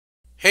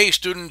Hey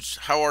students,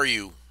 how are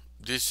you?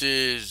 This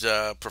is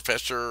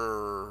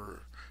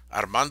Professor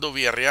Armando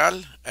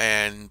Villarreal,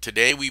 and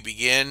today we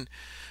begin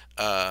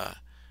uh,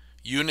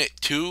 Unit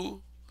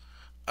 2,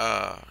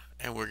 uh,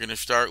 and we're going to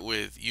start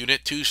with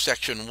Unit 2,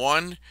 Section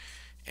 1.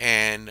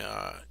 And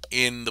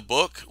in the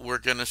book, we're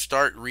going to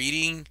start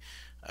reading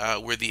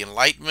where the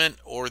Enlightenment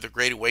or the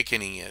Great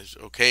Awakening is,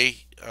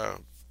 okay?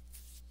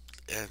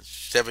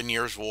 7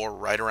 Years' War,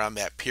 right around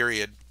that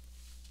period.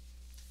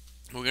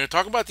 We're going to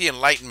talk about the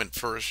Enlightenment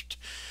first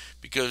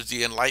because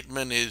the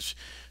Enlightenment is,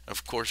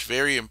 of course,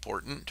 very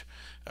important.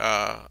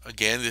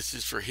 Again, this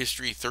is for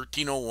History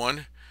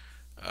 1301,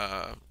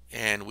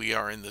 and we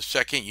are in the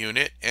second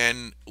unit,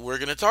 and we're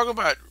going to talk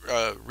about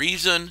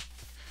reason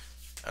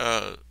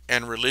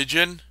and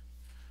religion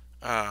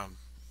um,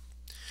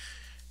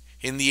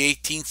 in the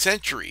 18th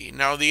century.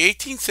 Now, the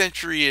 18th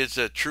century is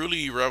a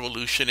truly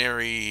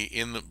revolutionary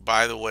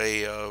by the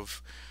way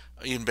of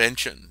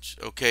inventions.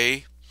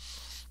 Okay,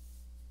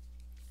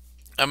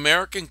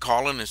 American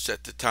colonists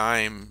at the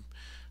time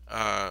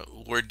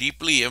were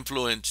deeply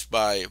influenced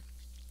by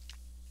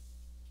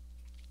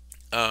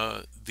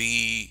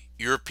the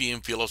European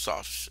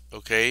philosophers.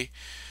 Okay,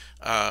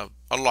 a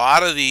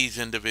lot of these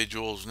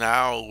individuals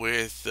now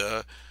with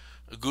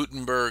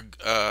Gutenberg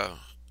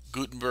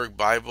Gutenberg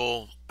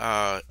Bible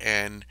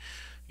and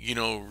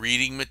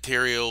reading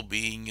material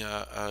being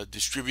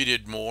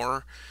distributed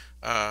more.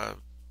 Uh,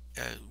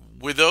 uh,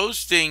 with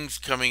those things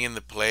coming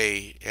into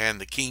play, and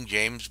the King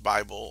James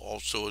Bible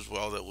also as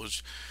well, that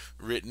was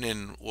written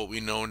in what we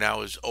know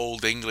now as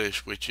Old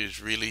English, which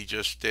is really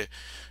just uh,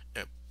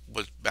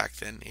 was back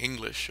then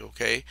English.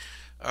 Okay,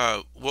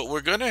 what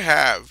we're going to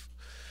have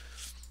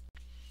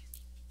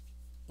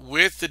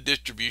with the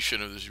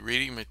distribution of this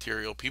reading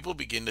material, people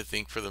begin to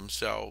think for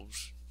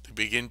themselves. They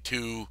begin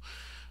to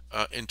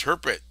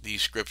interpret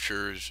these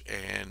scriptures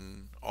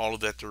and all of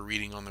that they're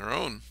reading on their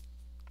own.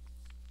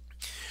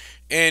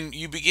 And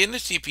you begin to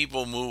see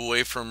people move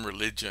away from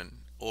religion,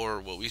 or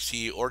what we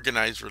see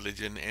organized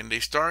religion, and they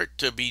start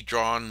to be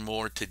drawn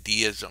more to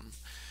deism.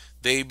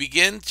 They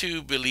begin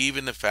to believe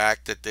in the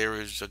fact that there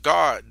is a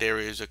God, there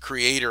is a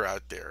creator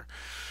out there,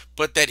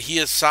 but that he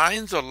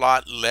assigns a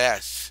lot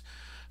less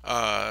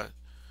uh,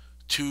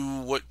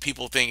 to what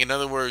people think. In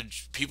other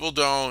words, people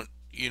don't,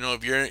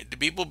 if you're, the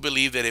people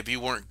believe that if you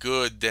weren't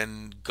good,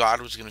 then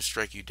God was going to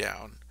strike you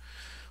down,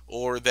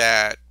 or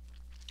that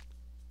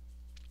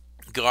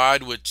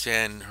God would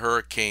send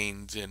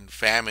hurricanes and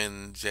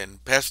famines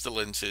and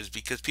pestilences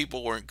because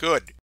people weren't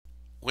good.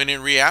 When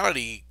in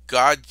reality,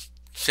 God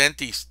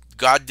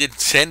didn't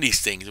send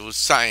these things. It was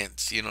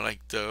science.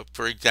 Like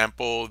for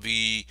example,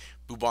 the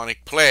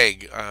bubonic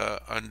plague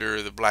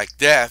under the Black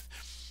Death.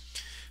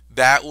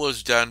 That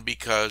was done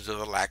because of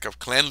the lack of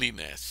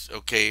cleanliness.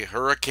 Okay,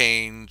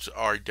 hurricanes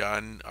are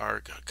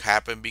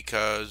happen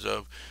because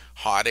of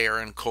hot air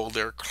and cold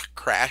air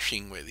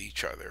crashing with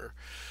each other.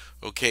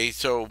 Okay,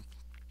 so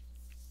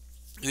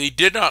they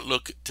did not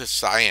look to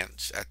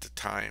science at the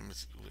time.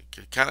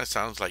 It kind of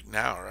sounds like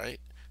now, right?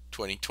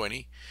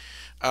 2020.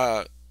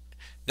 Uh,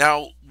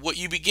 Now, what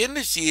you begin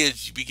to see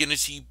is you begin to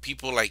see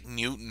people like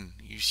Newton.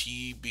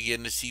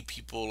 Begin to see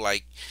people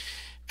like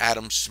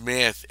Adam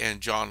Smith and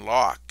John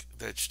Locke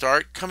that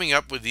start coming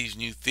up with these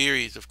new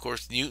theories. Of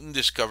course, Newton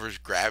discovers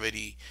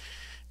gravity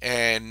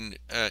and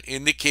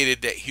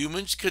indicated that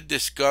humans could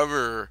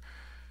discover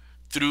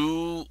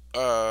through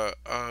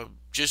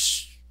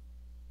just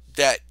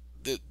that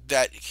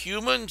that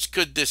humans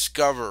could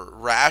discover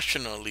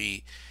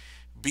rationally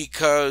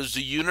because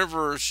the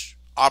universe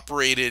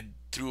operated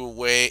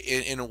through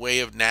in a way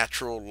of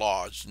natural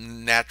laws,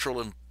 natural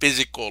and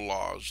physical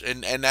laws,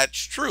 and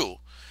that's true.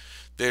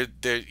 There,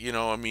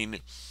 I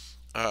mean,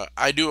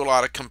 I do a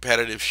lot of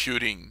competitive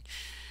shooting,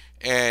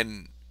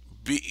 and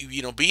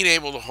being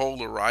able to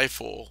hold a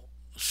rifle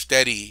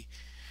steady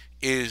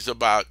is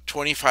about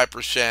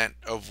 25%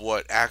 of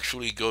what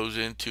actually goes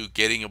into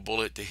getting a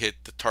bullet to hit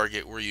the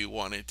target where you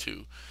want it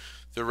to.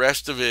 The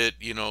rest of it,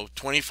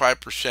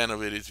 25%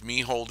 of it is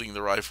me holding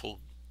the rifle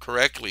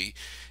correctly,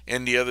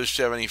 and the other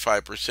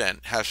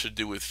 75% has to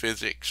do with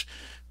physics,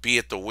 be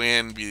it the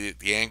wind, be it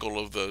the angle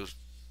of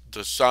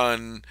the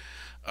sun,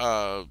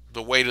 the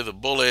weight of the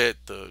bullet,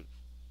 the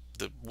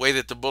way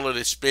that the bullet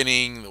is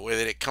spinning, the way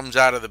that it comes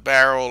out of the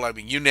barrel. I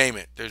mean, you name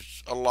it.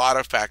 There's a lot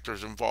of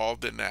factors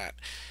involved in that,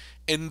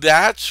 and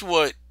that's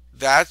what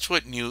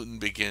Newton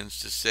begins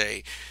to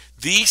say.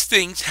 These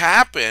things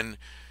happen,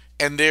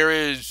 and there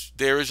is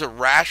a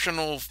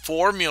rational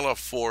formula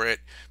for it,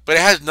 but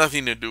it has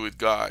nothing to do with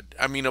God.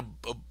 I mean,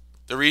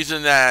 the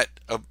reason that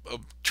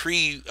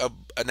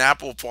an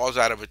apple falls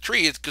out of a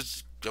tree is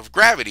because of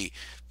gravity.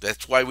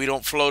 That's why we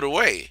don't float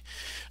away.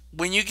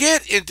 When you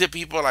get into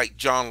people like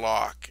John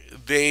Locke,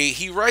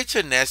 he writes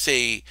an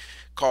essay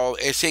called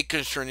 "Essay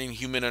Concerning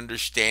Human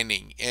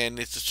Understanding," and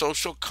it's a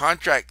social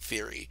contract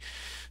theory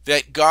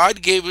that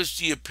God gave us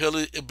the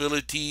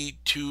ability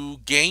to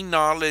gain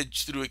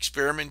knowledge through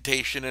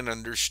experimentation and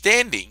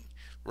understanding,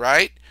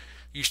 right?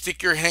 You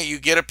stick your hand, you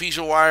get a piece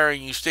of wire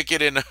and you stick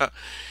it in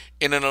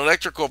an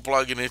electrical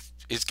plug, and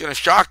It's going to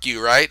shock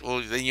you, right?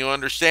 Well, then you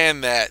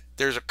understand that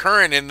there's a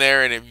current in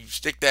there, and if you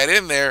stick that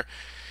in there,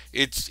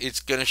 it's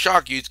going to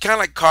shock you. It's kind of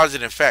like cause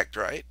and effect,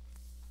 right?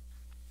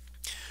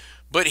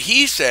 But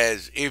he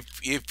says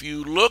if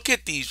you look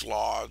at these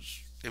laws,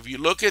 if you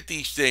look at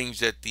these things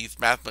that these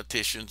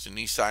mathematicians and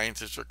these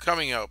scientists are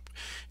coming up,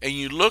 and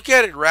you look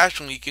at it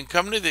rationally, you can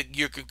come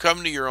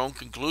to your own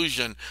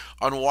conclusion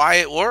on why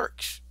it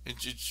works.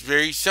 It's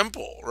very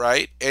simple,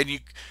 right? And you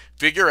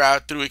figure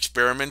out through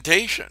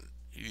experimentation.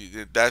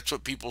 That's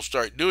what people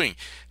start doing.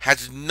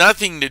 Has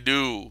nothing to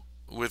do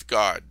with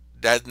God.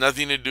 That has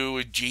nothing to do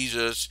with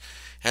Jesus.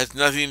 Has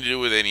nothing to do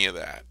with any of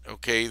that.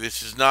 Okay,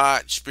 this is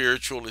not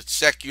spiritual. It's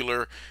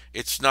secular.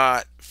 It's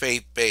not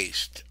faith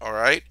based. All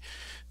right.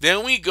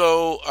 Then we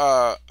go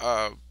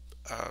to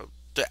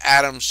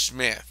Adam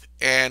Smith,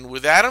 and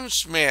with Adam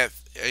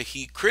Smith,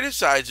 he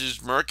criticizes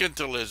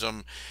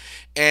mercantilism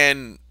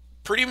and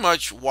pretty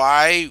much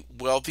why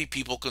wealthy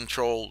people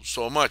control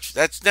so much.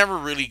 That's never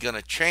really going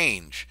to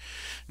change.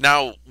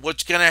 Now,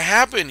 what's going to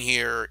happen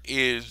here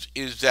is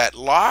that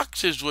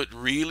locks is what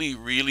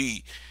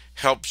really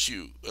helps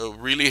you,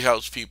 really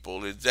helps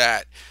people. Is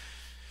that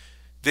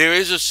there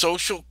is a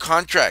social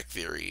contract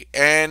theory,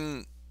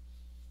 and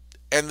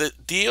the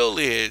deal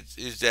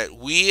is that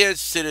we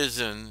as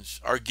citizens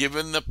are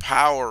given the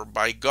power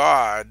by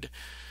God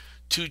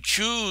to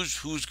choose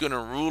who's going to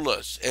rule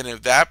us. And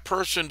if that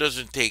person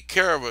doesn't take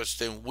care of us,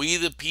 then we,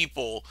 the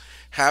people,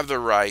 have the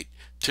right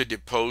to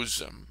depose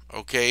them.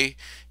 Okay?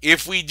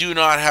 If we do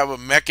not have a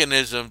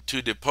mechanism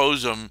to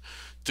depose them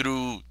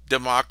through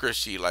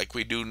democracy like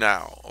we do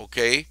now.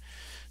 Okay?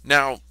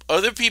 Now,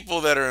 other people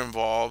that are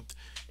involved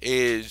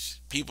is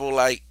people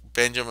like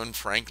Benjamin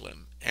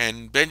Franklin.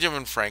 And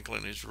Benjamin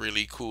Franklin is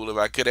really cool. If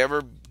I could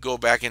ever go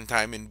back in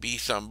time and be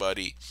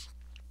somebody,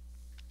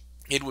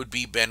 it would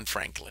be Ben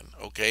Franklin.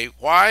 Okay?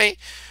 Why?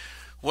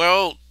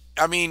 Well,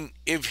 I mean,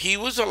 if he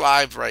was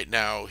alive right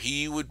now,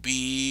 he would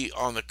be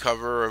on the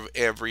cover of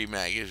every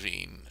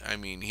magazine. I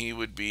mean, he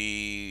would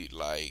be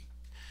like,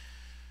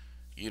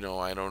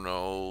 I don't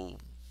know,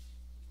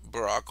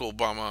 Barack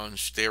Obama on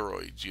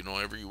steroids.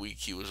 Every week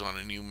he was on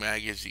a new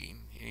magazine.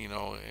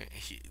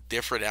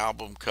 Different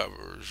album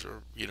covers,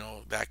 or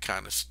that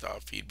kind of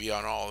stuff. He'd be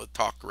on all the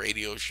talk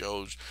radio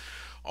shows,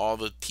 all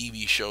the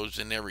TV shows,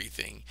 and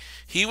everything.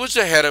 He was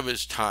ahead of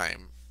his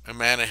time, a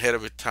man ahead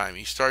of his time.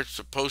 He starts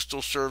the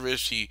postal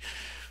service. He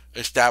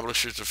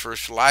establishes the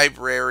first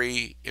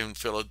library in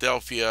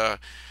Philadelphia,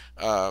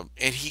 and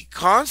he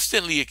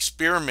constantly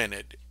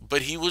experimented.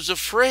 But he was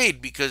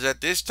afraid because at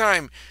this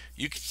time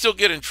you could still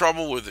get in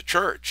trouble with the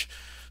church.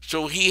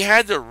 So he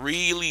had to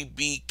really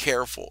be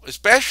careful,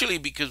 especially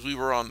because we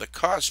were on the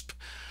cusp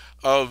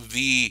of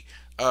the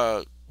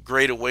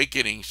Great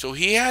Awakening. So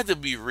he had to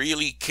be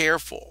really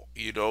careful.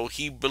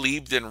 He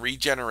believed in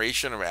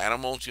regeneration of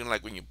animals,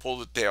 like when you pull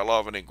the tail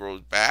off and it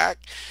grows back.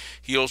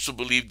 He also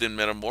believed in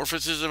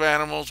metamorphosis of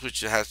animals,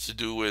 which has to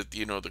do with,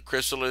 the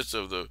chrysalis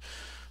of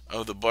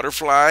the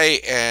butterfly,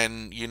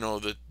 and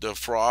the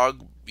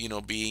frog,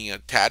 being a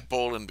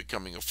tadpole and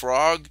becoming a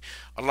frog.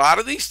 A lot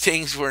of these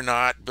things were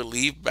not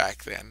believed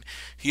back then.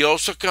 He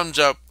also comes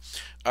up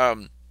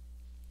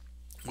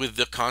with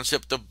the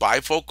concept of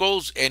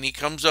bifocals, and he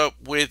comes up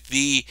with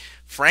the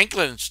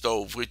Franklin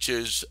stove, which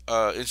is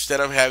instead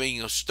of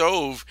having a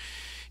stove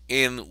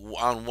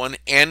on one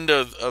end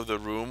of the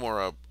room, or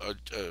a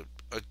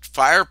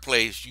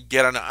fireplace, you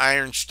get an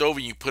iron stove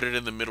and you put it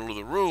in the middle of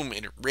the room,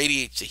 and it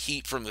radiates the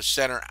heat from the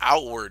center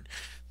outward.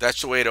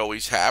 That's the way it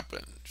always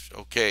happens.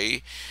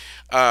 Okay.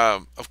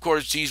 Of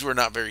course, these were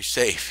not very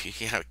safe. You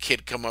can have a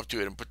kid come up to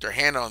it and put their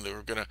hand on it, they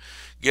were going to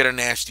get a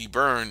nasty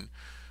burn.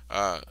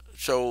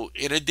 So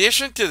in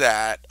addition to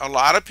that, a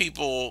lot of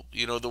people,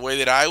 the way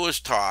that I was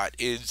taught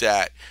is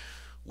that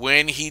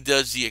when he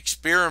does the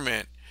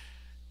experiment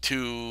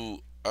to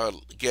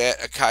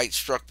get a kite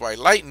struck by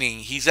lightning,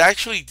 he's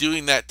actually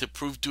doing that to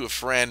prove to a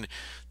friend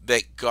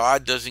that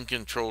God doesn't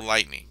control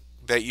lightning,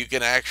 that you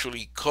can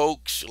actually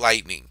coax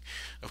lightning.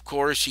 Of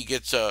course, he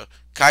gets a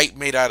kite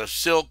made out of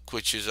silk,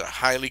 which is a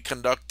highly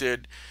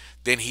conducted.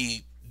 Then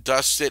he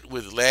dusts it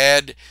with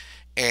lead,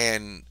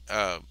 and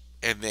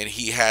then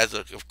he has,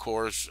 of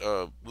course,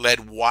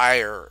 lead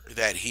wire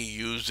that he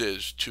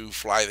uses to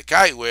fly the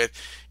kite with,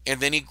 and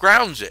then he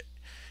grounds it.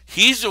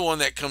 He's the one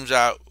that comes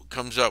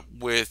up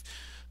with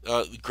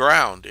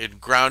ground and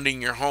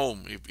grounding your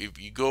home.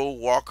 If you go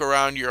walk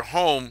around your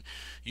home,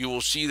 you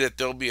will see that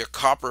there'll be a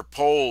copper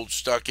pole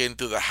stuck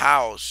into the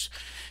house,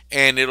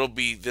 and it'll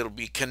be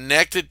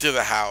connected to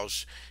the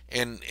house,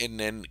 and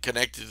then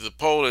connected to the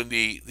pole. And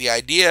the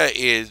idea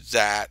is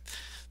that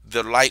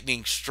the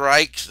lightning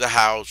strikes the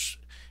house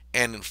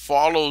and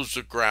follows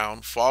the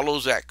ground,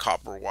 follows that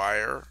copper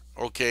wire,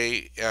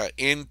 okay,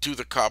 into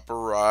the copper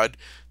rod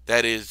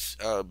that is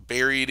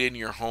buried in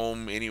your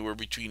home anywhere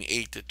between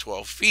 8 to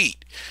 12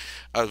 feet.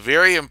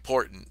 Very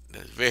important,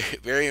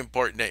 very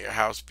important that your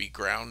house be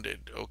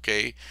grounded,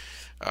 okay?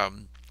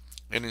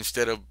 And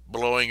instead of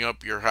blowing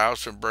up your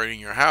house and burning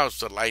your house,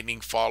 the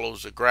lightning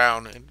follows the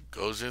ground and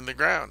goes in the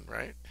ground,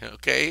 right?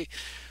 Okay?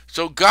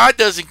 So God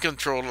doesn't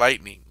control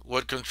lightning.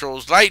 what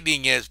controls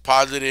lightning is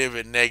positive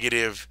and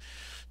negative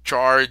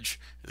charge.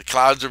 The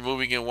clouds are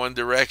moving in one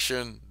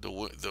direction,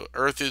 the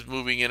earth is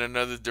moving in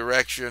another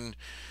direction,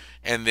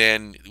 and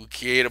then we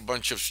create a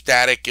bunch of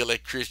static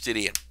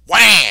electricity, and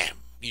wham,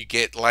 you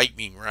get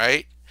lightning,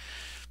 right?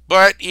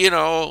 But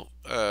a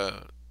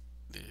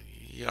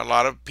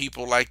lot of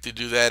people like to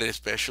do that,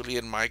 especially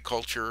in my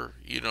culture.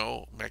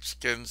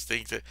 Mexicans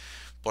think that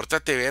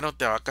 "Pórtate bien o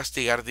te va a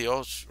castigar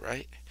Dios,"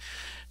 right?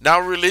 Now,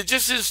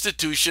 religious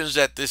institutions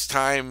at this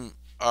time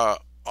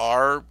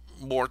are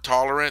more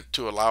tolerant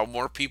to allow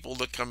more people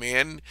to come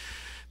in.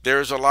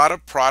 There's a lot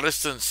of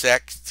Protestant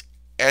sects,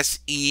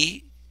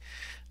 SECTS,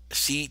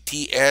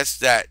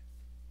 that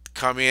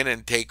come in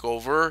and take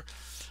over.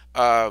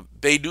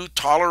 They do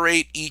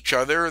tolerate each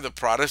other, the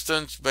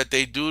Protestants, but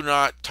they do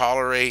not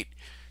tolerate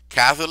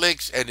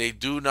Catholics, and they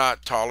do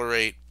not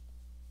tolerate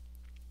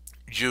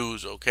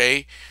Jews,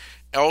 okay?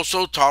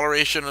 Also,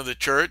 toleration of the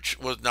church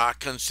was not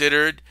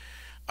considered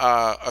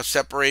a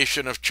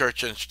separation of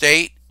church and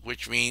state,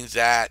 which means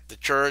that the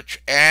church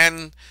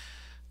and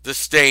the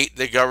state,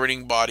 the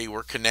governing body,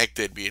 were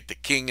connected, be it the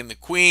king and the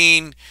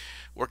queen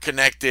were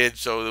connected.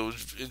 So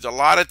a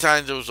lot of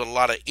times there was a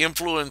lot of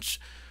influence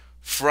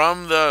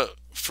from the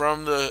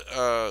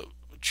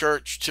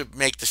church to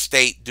make the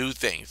state do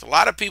things. A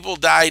lot of people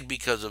died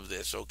because of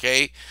this.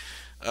 Okay,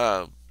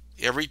 uh,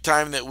 every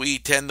time that we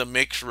tend to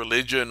mix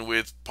religion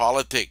with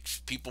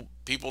politics,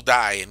 people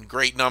die in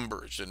great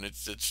numbers, and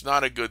it's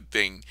not a good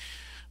thing.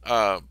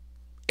 Uh,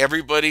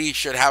 Everybody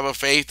should have a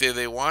faith if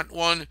they want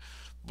one,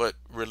 but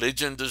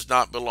religion does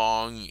not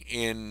belong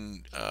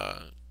in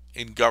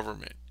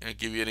government. I'll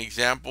give you an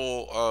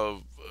example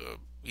of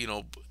you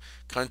know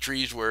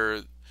countries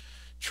where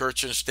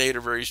church and state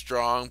are very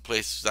strong.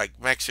 Places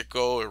like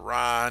Mexico,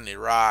 Iran,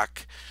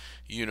 Iraq.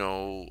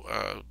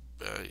 The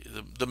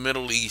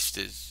Middle East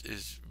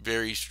is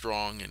very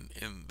strong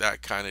in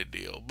that kind of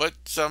deal. But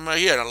some are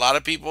here. A lot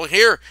of people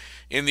here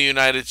in the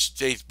United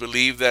States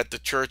believe that the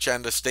church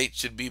and the state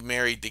should be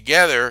married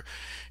together,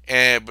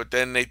 and but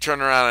then they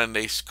turn around and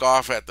they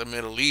scoff at the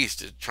Middle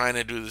East, trying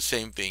to do the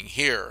same thing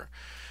here.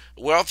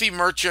 Wealthy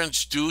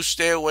merchants do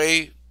stay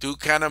away, do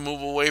kind of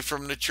move away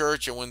from the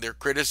church, and when they're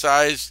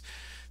criticized,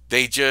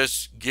 they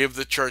just give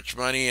the church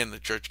money, and the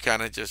church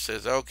kind of just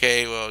says,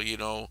 okay, well, you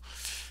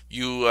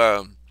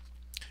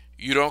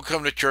you don't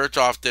come to church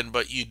often,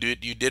 but you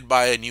did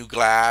buy a new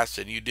glass,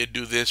 and you did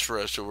do this for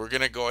us, so we're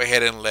gonna go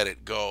ahead and let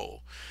it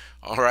go.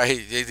 All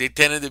right, they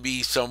tended to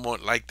be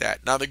somewhat like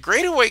that. Now, the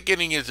Great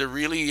Awakening is a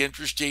really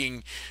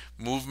interesting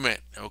movement.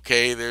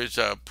 Okay, there's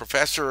a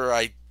professor,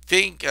 I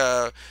think,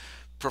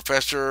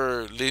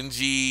 Professor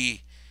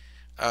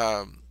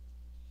um,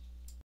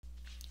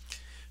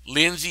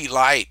 Lindsay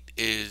Light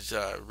is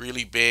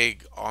really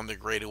big on the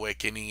Great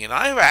Awakening, and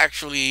I've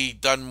actually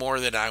done more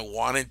than I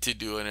wanted to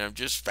do, and I'm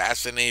just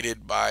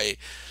fascinated by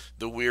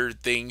the weird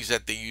things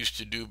that they used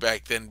to do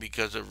back then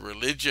because of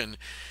religion.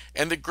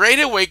 And the Great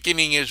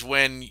Awakening is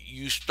when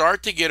you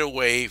start to get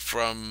away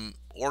from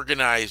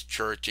organized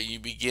church and you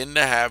begin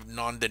to have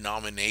non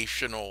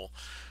denominational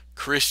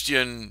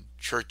Christian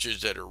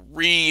churches that are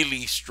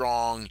really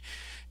strong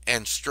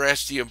and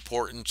stress the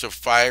importance of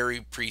fiery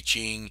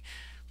preaching,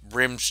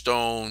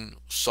 brimstone,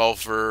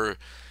 sulfur,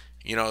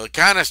 the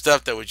kind of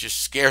stuff that would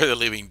just scare the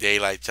living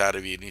daylights out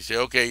of you. And you say,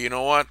 okay, you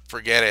know what?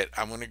 Forget it.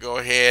 I'm going to go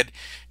ahead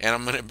and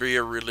I'm going to be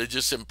a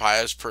religious and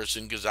pious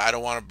person because I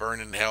don't want to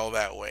burn in hell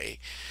that way.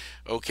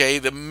 Okay,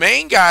 the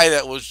main guy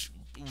that was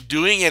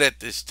doing it at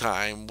this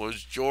time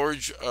was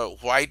George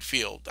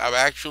Whitefield. I've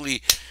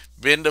actually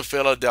been to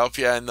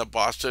Philadelphia and the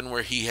Boston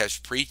where he has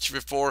preached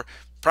before,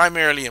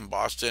 primarily in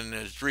Boston.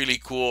 It's really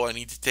cool. I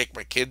need to take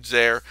my kids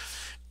there.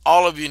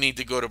 All of you need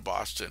to go to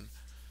Boston.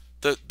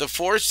 The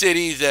four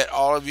cities that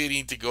all of you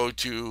need to go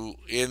to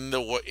in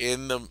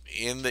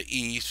the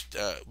East.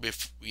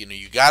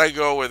 You got to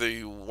go whether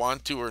you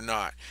want to or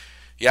not.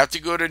 You have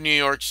to go to New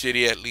York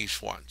City at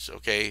least once,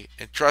 okay?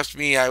 And trust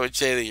me, I would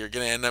say that you're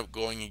going to end up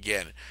going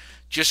again.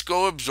 Just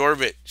go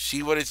absorb it.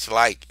 See what it's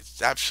like.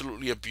 It's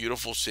absolutely a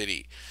beautiful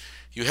city.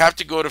 You have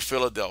to go to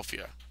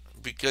Philadelphia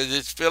because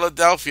it's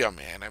Philadelphia,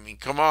 man. I mean,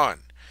 come on.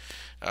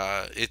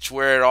 It's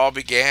where it all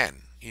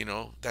began.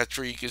 That's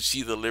where you can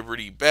see the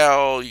Liberty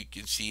Bell. You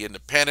can see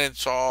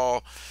Independence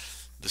Hall,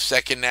 the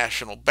Second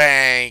National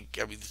Bank.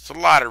 I mean, there's a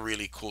lot of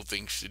really cool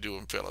things to do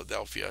in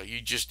Philadelphia. You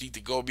just need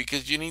to go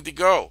because you need to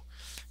go.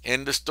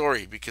 End the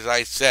story, because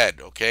I said,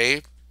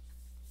 okay?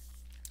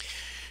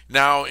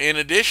 Now, in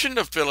addition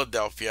to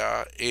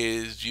Philadelphia,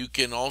 is you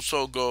can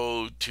also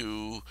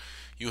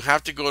you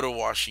have to go to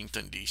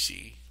Washington,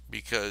 D.C.,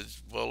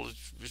 because, well,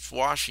 it's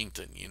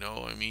Washington.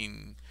 I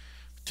mean,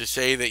 to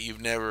say that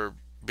you've never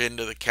been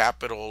to the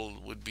capital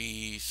would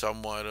be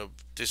somewhat of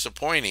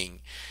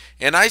disappointing.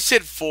 And I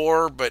said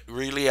four, but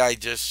really I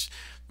just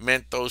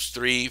meant those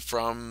three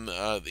from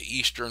the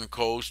eastern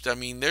coast. I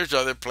mean, there's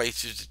other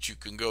places that you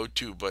can go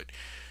to, but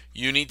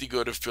you need to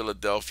go to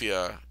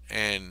Philadelphia,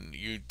 and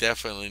you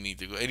definitely need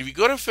to go. And if you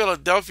go to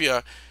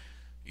Philadelphia,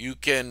 You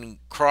can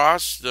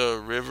cross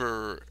the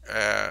river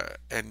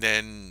and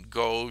then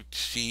go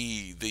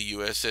see the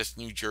USS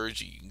New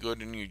Jersey. You can go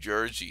to New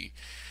Jersey.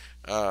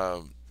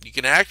 You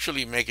can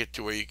actually make it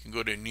to where you can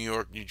go to New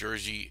York, New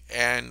Jersey,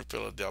 and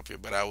Philadelphia.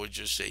 But I would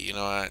just say, you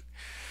know what?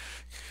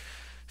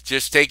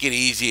 Just take it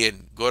easy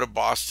and go to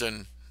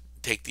Boston,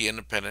 take the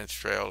Independence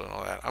Trail and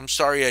all that. I'm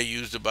sorry I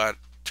used about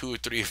 2 or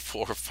 3 or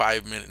 4 or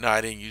 5 minutes. No,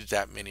 I didn't use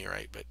that many,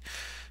 right? But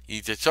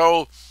you did.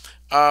 So,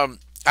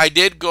 I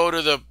did go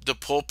to the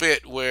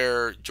pulpit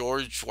where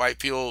George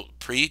Whitefield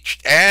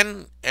preached,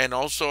 and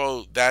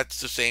also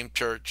that's the same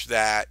church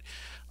that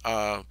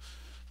uh,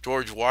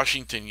 George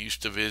Washington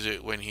used to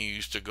visit when he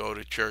used to go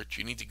to church.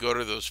 You need to go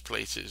to those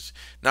places.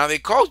 Now they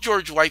called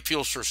George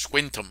Whitefield Sir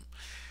Squintum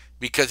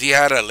because he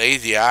had a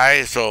lazy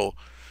eye. So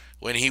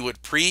when he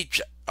would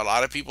preach, a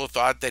lot of people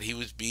thought that he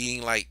was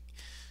being like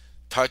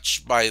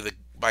touched by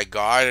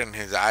God, and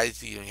his eyes,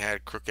 he had a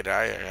crooked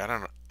eye. I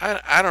don't know.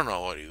 I don't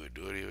know what he would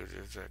do. He would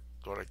just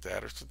go like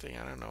that or something.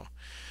 I don't know.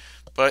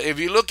 But if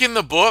you look in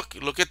the book,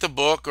 look at the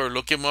book or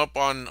look him up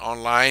on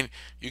online,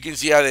 you can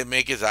see how they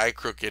make his eye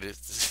crooked.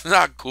 It's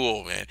not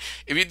cool, man.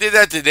 If you did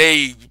that today,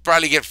 you'd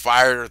probably get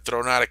fired or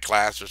thrown out of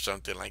class or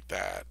something like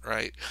that,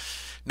 right?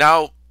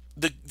 Now,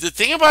 the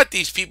thing about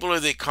these people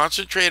is they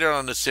concentrated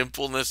on the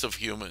sinfulness of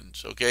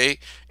humans, okay,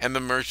 and the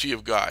mercy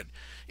of God.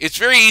 It's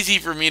very easy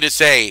for me to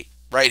say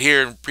right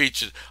here and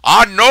preach it.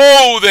 I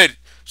know that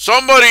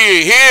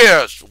somebody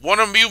here, one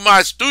of you,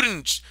 my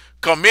students,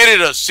 committed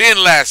a sin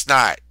last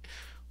night.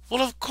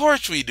 Well, of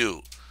course we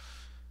do.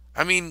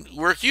 I mean,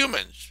 we're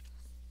humans.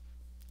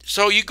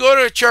 So you go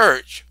to a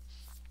church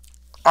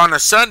on a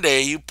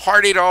Sunday, you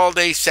partied all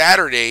day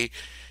Saturday,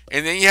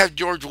 and then you have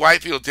George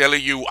Whitefield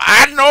telling you,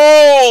 I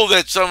know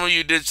that some of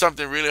you did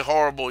something really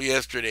horrible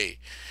yesterday.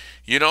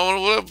 You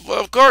know,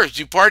 well, of course,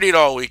 you partied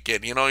all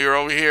weekend. You know, you're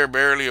over here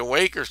barely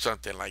awake or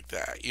something like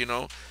that, you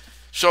know.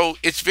 So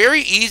it's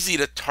very easy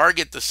to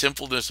target the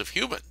sinfulness of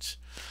humans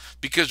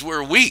because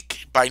we're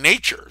weak by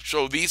nature.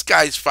 So these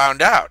guys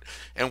found out.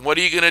 And what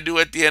are you going to do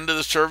at the end of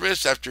the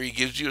service after he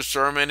gives you a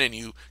sermon and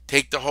you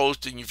take the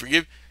host and you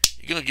forgive?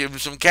 You're going to give him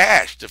some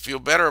cash to feel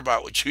better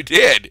about what you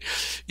did.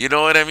 You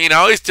know what I mean? I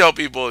always tell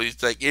people,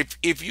 it's like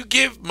if you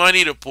give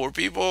money to poor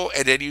people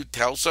and then you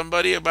tell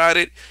somebody about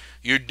it,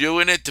 you're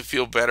doing it to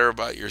feel better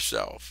about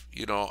yourself.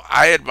 You know,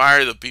 I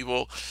admire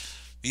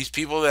these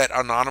people that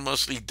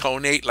anonymously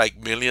donate like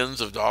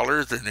millions of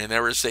dollars and they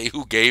never say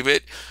who gave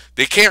it.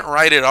 They can't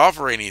write it off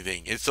or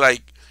anything. It's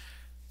like,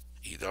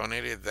 he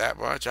donated that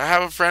much. I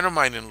have a friend of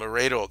mine in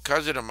Laredo, a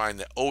cousin of mine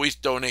that always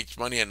donates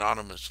money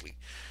anonymously,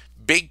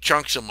 big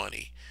chunks of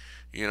money,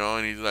 you know.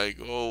 And he's like,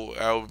 "Oh,"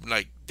 I'm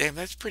like, "Damn,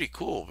 that's pretty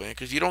cool, man,"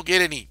 because you don't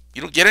get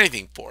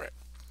anything for it.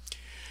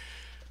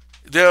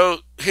 Though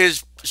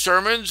his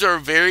sermons are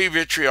very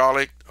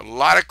vitriolic, a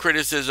lot of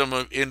criticism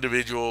of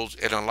individuals,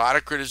 and a lot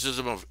of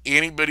criticism of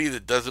anybody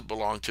that doesn't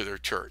belong to their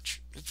church.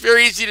 It's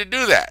very easy to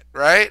do that,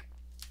 right?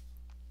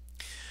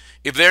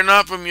 If they're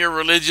not from your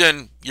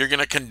religion, you're going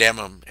to condemn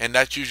them. And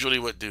that's usually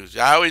what dudes.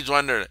 I always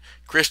wonder,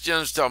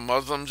 Christians tell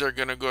Muslims are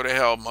going to go to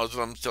hell.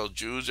 Muslims tell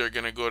Jews are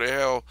going to go to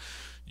hell.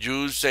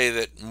 Jews say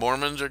that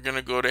Mormons are going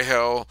to go to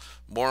hell.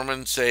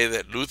 Mormons say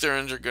that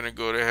Lutherans are going to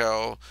go to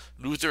hell.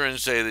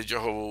 Lutherans say that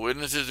Jehovah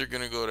Witnesses are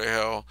going to go to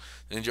hell.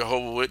 And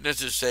Jehovah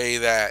Witnesses say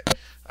that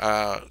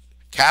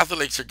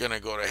Catholics are going to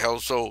go to hell.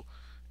 So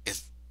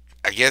it's,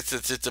 I guess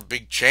it's a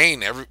big chain.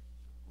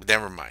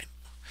 Never mind.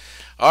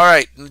 All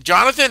right,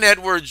 Jonathan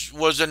Edwards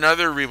was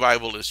another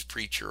revivalist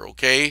preacher.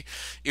 Okay,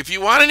 if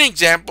you want an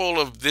example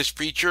of this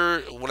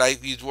preacher, like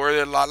these were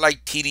a lot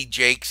like T.D.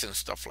 Jakes and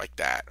stuff like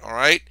that. All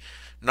right,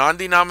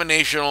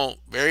 non-denominational,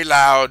 very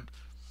loud.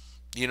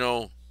 You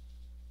know,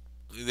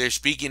 they're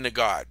speaking to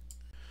God.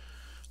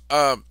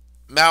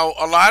 Now,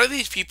 a lot of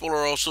these people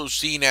are also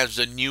seen as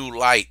the new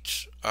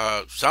lights.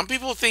 Some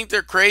people think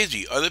they're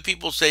crazy. Other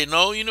people say,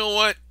 no, you know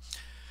what?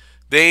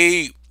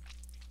 They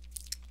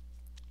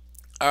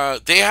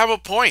they have a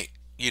point.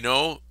 You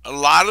know, a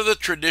lot of the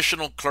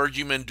traditional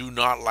clergymen do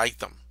not like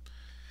them,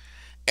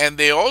 and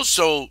they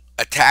also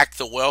attack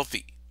the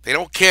wealthy. They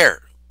don't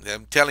care.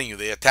 I'm telling you,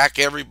 they attack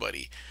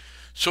everybody.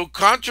 So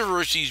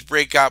controversies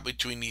break out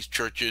between these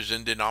churches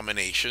and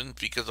denominations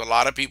because a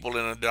lot of people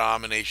in a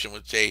denomination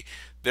would say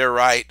they're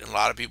right, and a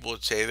lot of people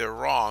would say they're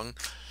wrong.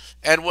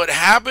 And what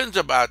happens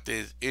about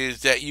this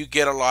is that you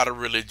get a lot of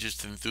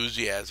religious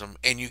enthusiasm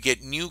and you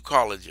get new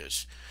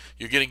colleges.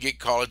 You're going to get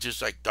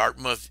colleges like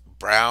Dartmouth,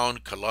 Brown,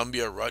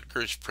 Columbia,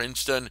 Rutgers,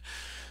 Princeton,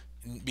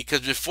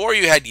 because before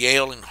you had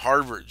Yale and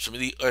Harvard, some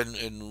of the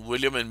and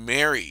William and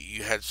Mary,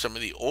 you had some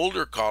of the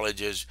older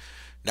colleges.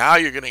 Now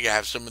you're going to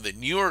have some of the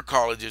newer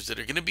colleges that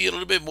are going to be a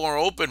little bit more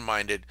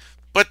open-minded,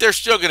 but they're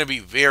still going to be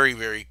very,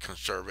 very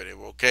conservative.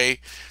 Okay,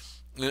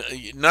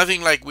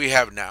 nothing like we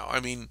have now.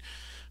 I mean,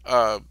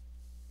 the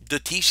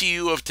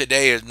TCU of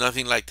today is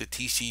nothing like the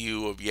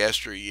TCU of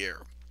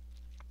yesteryear.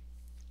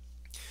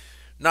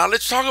 Now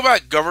let's talk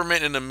about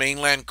government in the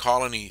mainland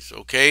colonies.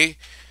 Okay,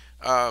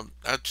 I'll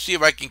see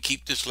if I can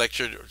keep this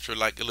lecture to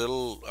like a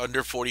little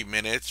under 40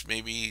 minutes,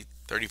 maybe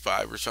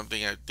 35 or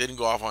something. I didn't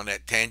go off on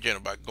that tangent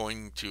about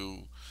going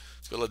to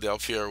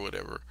Philadelphia or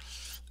whatever.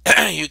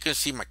 You can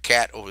see my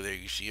cat over there.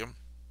 You see him?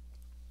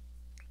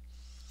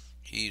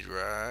 He's right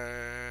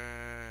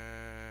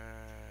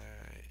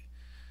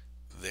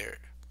there.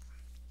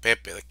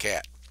 Pepe the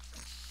cat.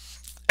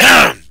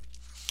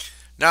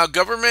 Now,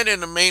 government in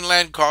the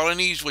mainland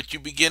colonies, what you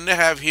begin to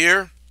have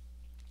here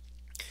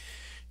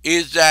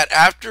is that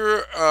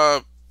after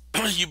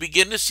you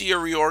begin to see a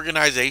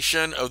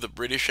reorganization of the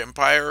British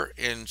Empire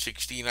in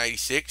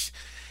 1696,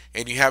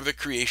 and you have the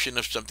creation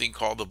of something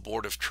called the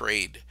Board of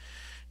Trade.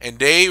 And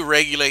they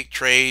regulate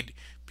trade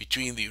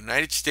between the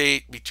United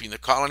States, between the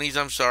colonies,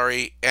 I'm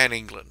sorry, and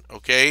England,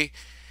 okay?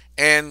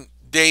 And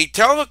they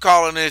tell the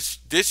colonists,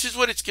 this is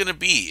what it's going to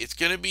be. It's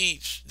going to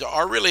be,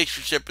 our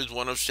relationship is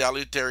one of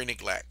salutary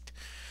neglect,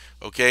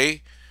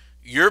 okay?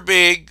 You're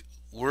big,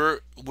 we're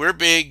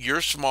big,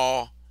 you're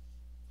small.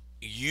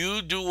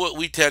 You do what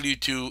we tell you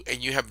to,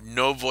 and you have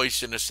no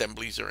voice in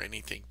assemblies or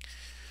anything.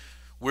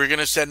 We're going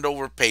to send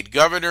over paid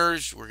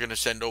governors. We're going to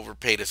send over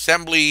paid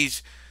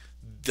assemblies.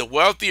 The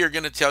wealthy are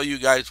going to tell you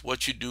guys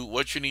what you do,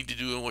 what you need to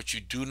do, and what you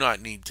do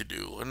not need to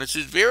do. And this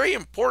is very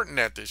important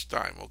at this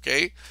time,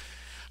 okay?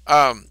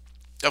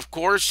 Of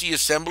course, the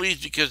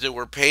assemblies, because they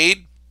were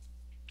paid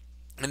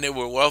and they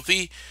were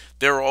wealthy,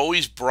 they were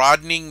always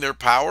broadening their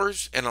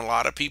powers. And a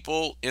lot of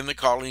people in the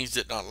colonies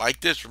did not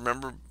like this.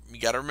 Remember, you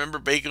got to remember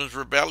Bacon's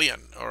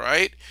Rebellion, all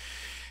right?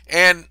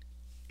 And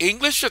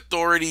English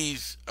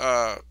authorities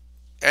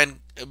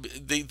and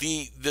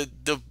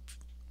the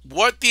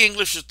what the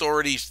English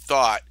authorities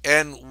thought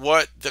and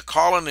what the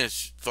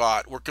colonists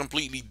thought were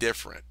completely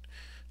different.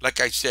 Like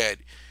I said,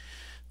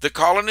 the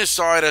colonists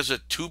saw it as a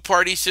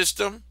two-party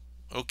system,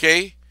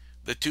 okay?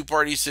 The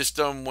two-party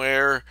system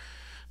where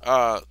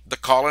the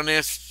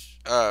colonists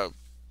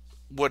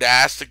would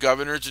ask the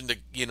governors and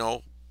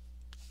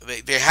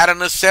they had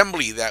an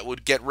assembly that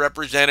would get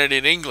represented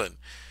in England,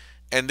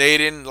 and they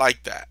didn't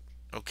like that,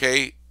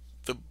 okay?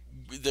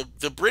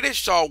 The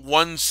British saw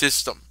one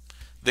system.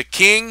 The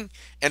king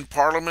and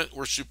parliament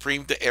were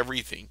supreme to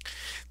everything.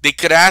 They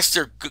could ask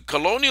their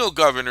colonial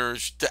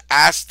governors to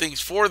ask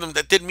things for them.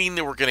 That didn't mean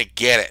they were going to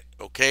get it,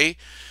 okay?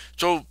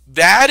 So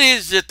that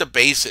is at the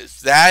basis.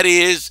 That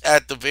is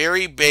at the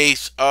very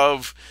base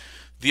of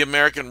the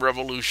American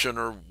Revolution,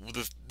 or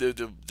these.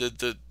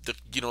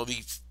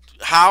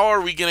 How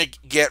are we going to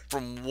get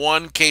from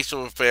one case of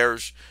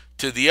affairs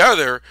to the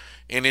other?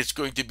 And that's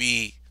going to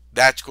be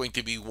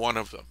one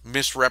of them: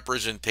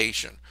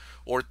 misrepresentation,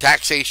 or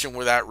taxation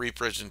without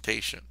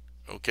representation.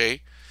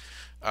 Okay.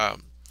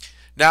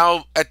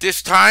 Now, at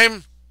this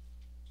time,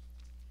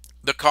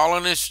 the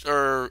colonists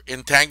are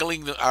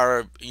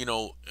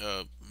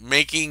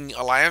making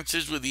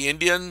alliances with the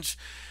Indians,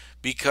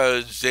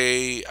 because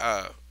they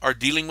are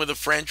dealing with the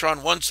French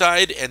on one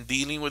side and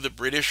dealing with the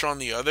British on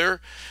the other.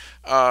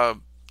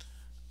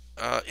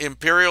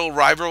 Imperial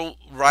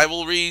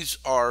rivalries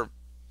are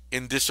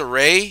in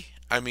disarray.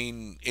 I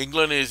mean,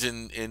 England is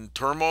in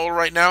turmoil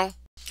right now.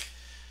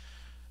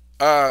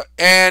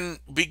 And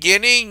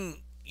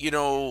beginning,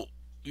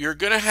 you're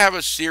going to have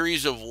a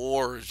series of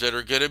wars that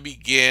are going to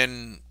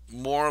begin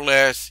more or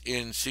less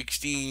in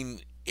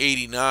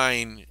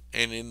 1689.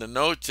 And in the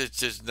notes, it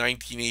says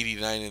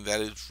 1989, and that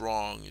is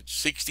wrong.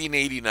 It's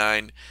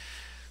 1689.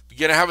 You're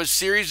going to have a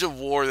series of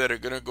war that are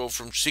going to go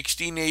from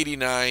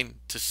 1689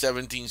 to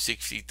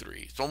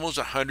 1763. It's almost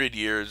 100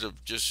 years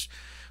of just,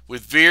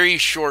 with very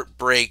short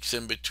breaks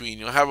in between.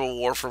 You'll have a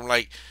war from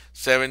like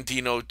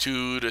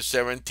 1702 to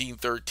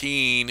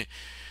 1713,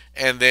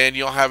 and then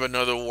you'll have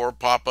another war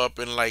pop up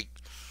in like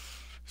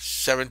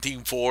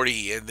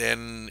 1740, and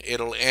then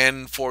it'll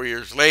end 4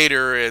 years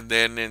later, and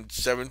then in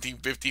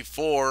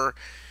 1754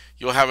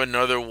 you'll have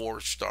another war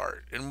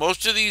start. And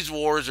most of these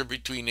wars are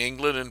between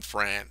England and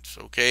France,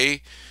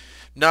 okay?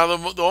 Now,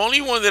 the only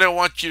one that I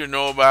want you to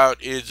know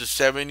about is the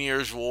 7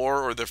 Years'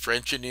 War, or the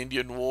French and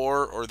Indian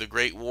War, or the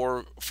Great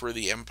War for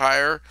the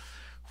Empire,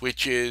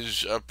 which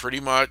is pretty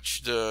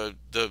much the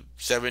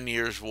 7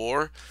 Years'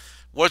 War.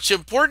 What's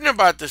important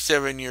about the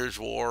 7 Years'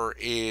 War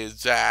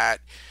is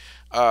that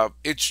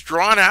it's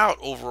drawn out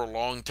over a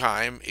long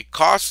time. It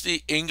costs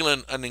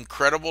England an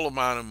incredible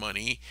amount of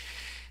money.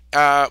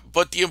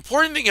 But the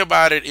important thing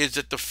about it is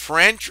that the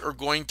French are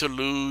going to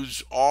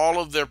lose all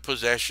of their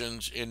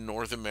possessions in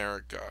North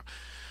America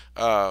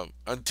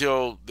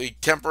until they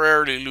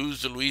temporarily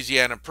lose the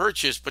Louisiana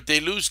Purchase, but they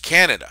lose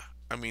Canada.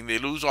 I mean, they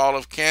lose all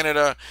of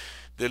Canada.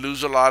 They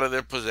lose a lot of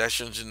their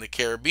possessions in the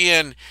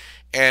Caribbean,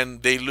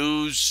 and they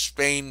lose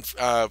Spain,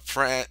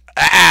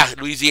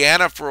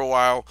 Louisiana for a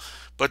while.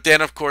 But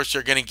then, of course,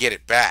 they're going to get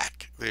it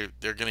back. They're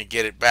going to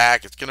get it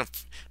back.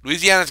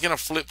 Louisiana's going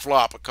to flip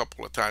flop a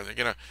couple of times. They're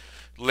going to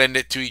lend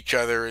it to each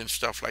other and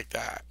stuff like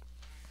that.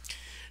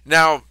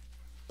 Now,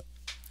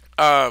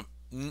 the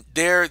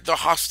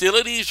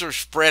hostilities are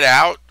spread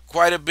out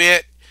quite a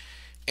bit,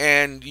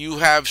 and you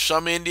have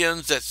some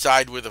Indians that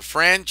side with the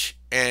French,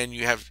 and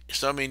you have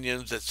some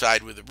Indians that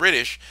side with the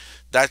British.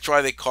 That's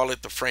why they call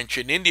it the French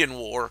and Indian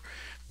War,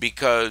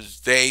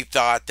 because they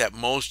thought that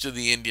most of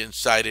the Indians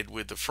sided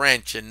with the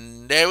French,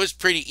 and that was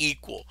pretty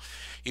equal.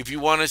 If you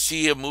want to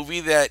see a movie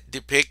that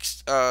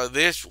depicts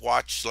this,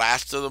 watch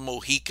Last of the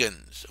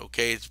Mohicans.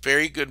 Okay, it's a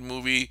very good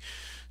movie.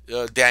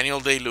 Daniel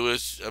Day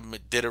Lewis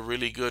did a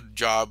really good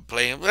job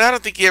playing. But I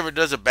don't think he ever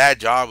does a bad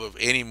job of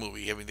any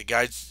movie. I mean, the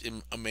guy's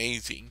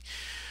amazing.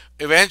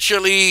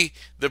 Eventually,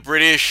 the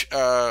British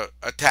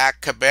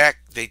attack Quebec.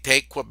 They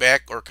take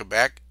Quebec,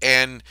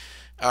 and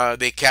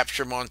they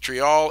capture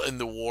Montreal, and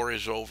the war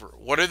is over.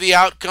 What are the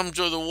outcomes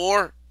of the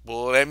war?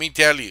 Well, let me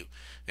tell you.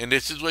 And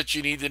this is what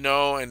you need to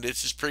know, and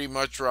this is pretty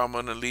much where I'm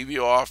going to leave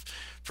you off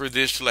for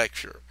this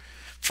lecture.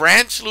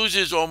 France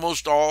loses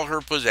almost all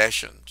her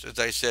possessions, as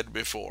I said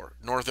before.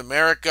 North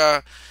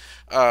America,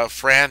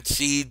 France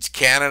cedes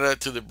Canada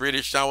to the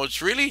British. Now,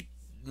 what's really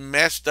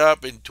messed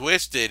up and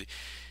twisted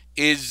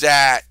is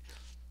that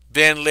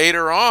then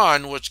later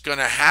on, what's going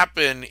to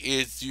happen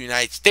is the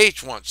United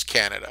States wants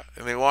Canada,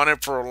 and they want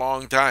it for a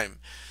long time.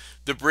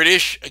 The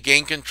British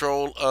gain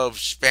control of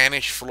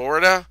Spanish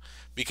Florida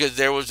because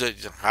there was a,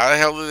 how the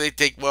hell did they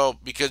take, well,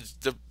 because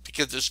the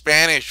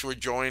Spanish were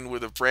joined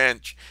with the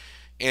French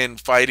in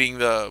fighting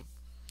the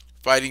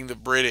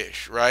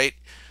British, right?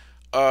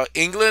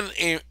 England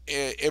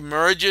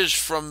emerges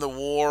from the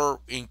war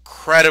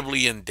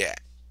incredibly in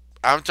debt.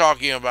 I'm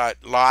talking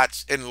about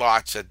lots and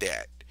lots of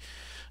debt.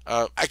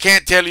 I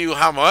can't tell you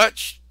how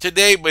much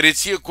today, but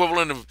it's the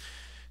equivalent of,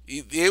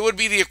 it would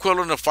be the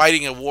equivalent of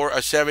fighting a war, a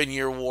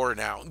 7-year war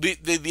now.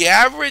 The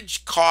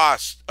average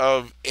cost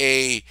of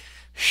a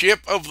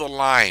ship of the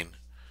line,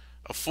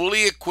 a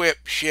fully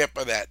equipped ship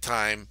of that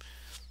time,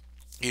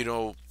 you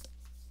know,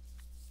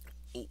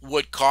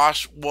 would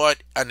cost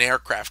what an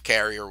aircraft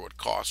carrier would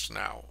cost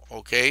now.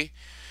 Okay,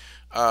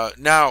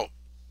 now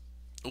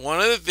one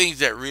of the things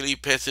that really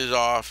pisses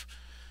off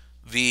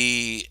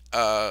the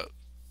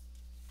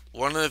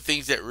one of the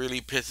things that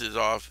really pisses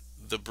off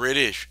the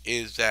British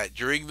is that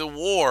during the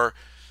war,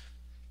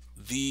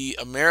 the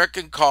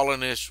American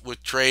colonists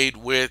would trade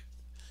with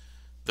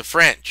the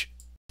French.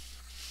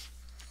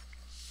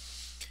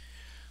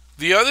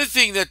 The other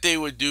thing that they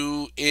would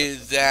do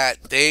is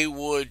that they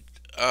would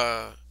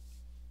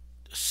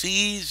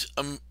seize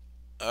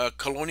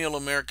colonial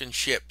American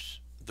ships,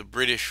 the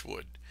British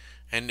would,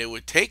 and they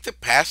would take the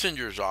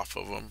passengers off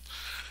of them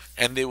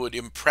and they would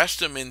impress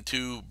them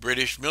into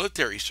British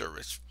military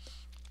service.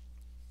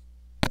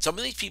 Some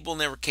of these people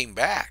never came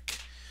back.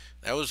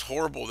 That was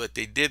horrible that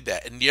they did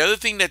that. And the other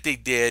thing that they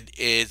did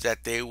is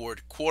that they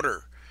would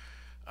quarter.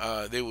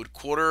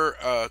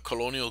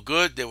 Colonial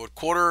good. They would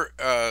quarter.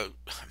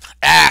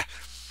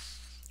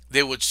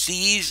 They would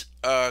seize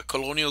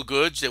colonial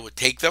goods. They would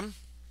take them,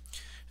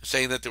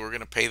 saying that they were going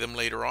to pay them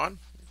later on,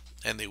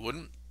 and they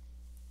wouldn't.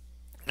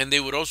 And they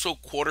would also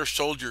quarter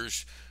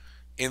soldiers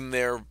in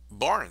their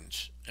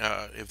barns.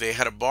 If they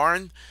had a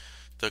barn,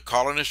 the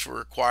colonists were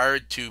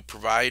required to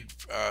provide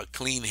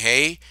clean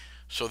hay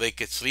so they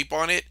could sleep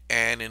on it.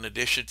 And in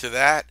addition to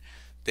that,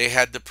 they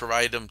had to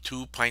provide them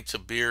 2 pints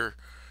of beer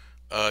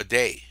a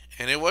day.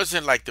 And it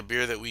wasn't like the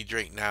beer that we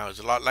drink now. It's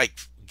a lot like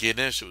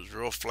Guinness. It was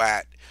real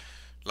flat,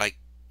 like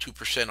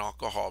 2%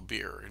 alcohol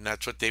beer. And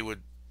that's what they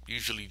would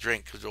usually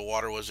drink because the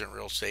water wasn't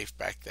real safe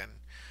back then.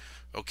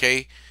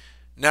 Okay?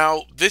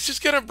 Now, this is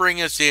going to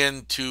bring us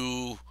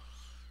into,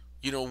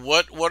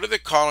 what are the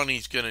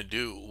colonies going to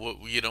do?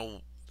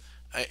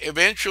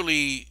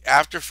 Eventually,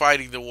 after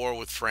fighting the war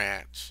with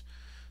France,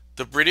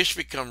 the British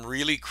become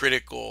really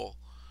critical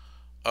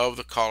of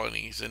the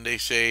colonies, and they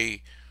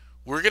say,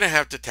 we're going to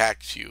have to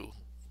tax you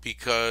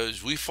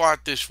because we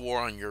fought this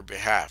war on your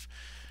behalf.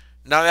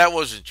 Now, that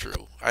wasn't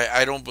true.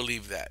 I don't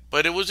believe that.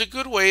 But it was a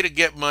good way to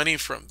get money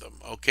from them,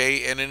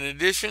 okay? And in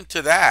addition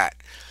to that,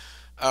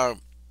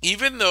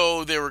 even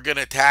though they were going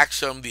to tax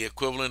them the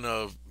equivalent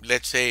of,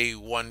 let's say,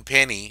 1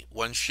 penny,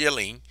 1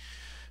 shilling,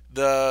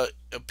 the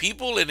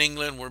people in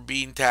England were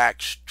being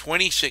taxed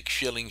 26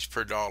 shillings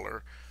per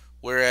dollar,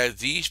 whereas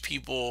these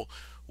people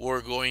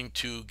were going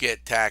to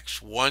get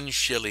taxed 1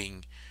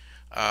 shilling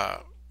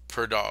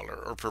per dollar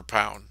or per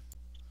pound.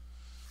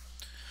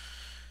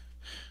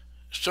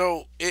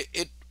 So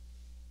it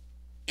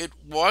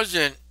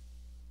wasn't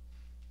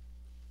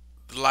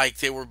like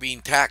they were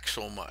being taxed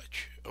so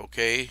much,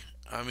 okay?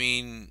 I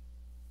mean,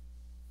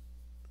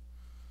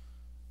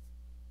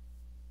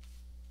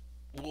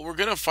 what we're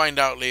going to find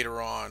out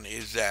later on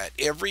is that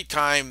every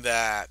time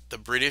that the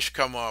British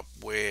come up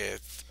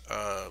with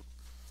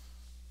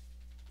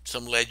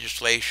some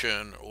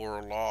legislation or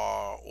a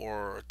law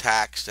or a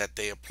tax that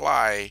they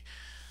apply,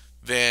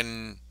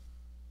 then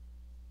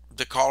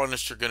the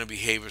colonists are going to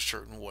behave a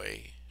certain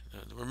way.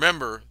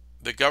 Remember,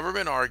 the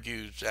government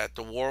argues that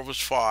the war was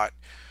fought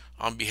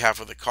on behalf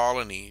of the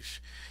colonies,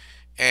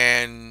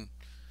 and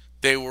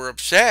they were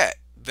upset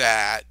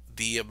that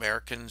the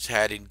Americans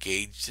had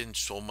engaged in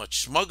so much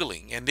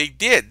smuggling, and they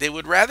did. They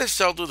would rather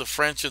sell to the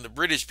French and the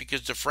British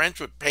because the French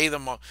would pay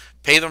them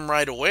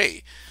right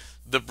away.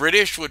 The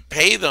British would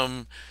pay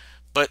them,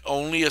 but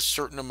only a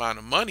certain amount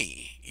of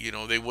money.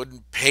 They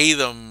wouldn't pay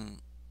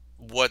them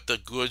what the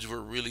goods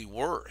were really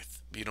worth.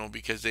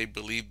 because they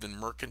believed in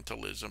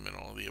mercantilism and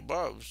all the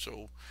above.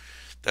 So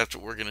that's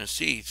what we're going to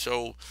see.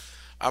 So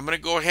I'm going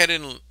to go ahead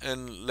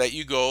and let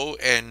you go.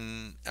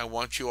 And I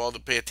want you all to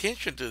pay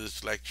attention to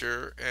this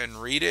lecture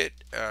and read it,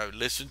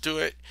 listen to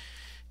it,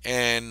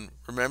 and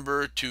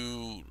remember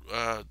to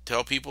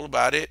tell people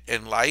about it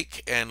and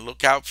and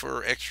look out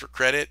for extra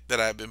credit that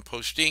I've been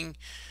posting.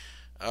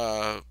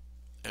 Uh,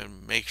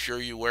 and make sure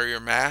you wear your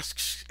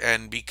masks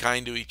and be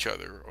kind to each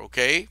other.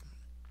 Okay?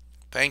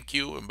 Thank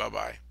you and bye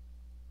bye.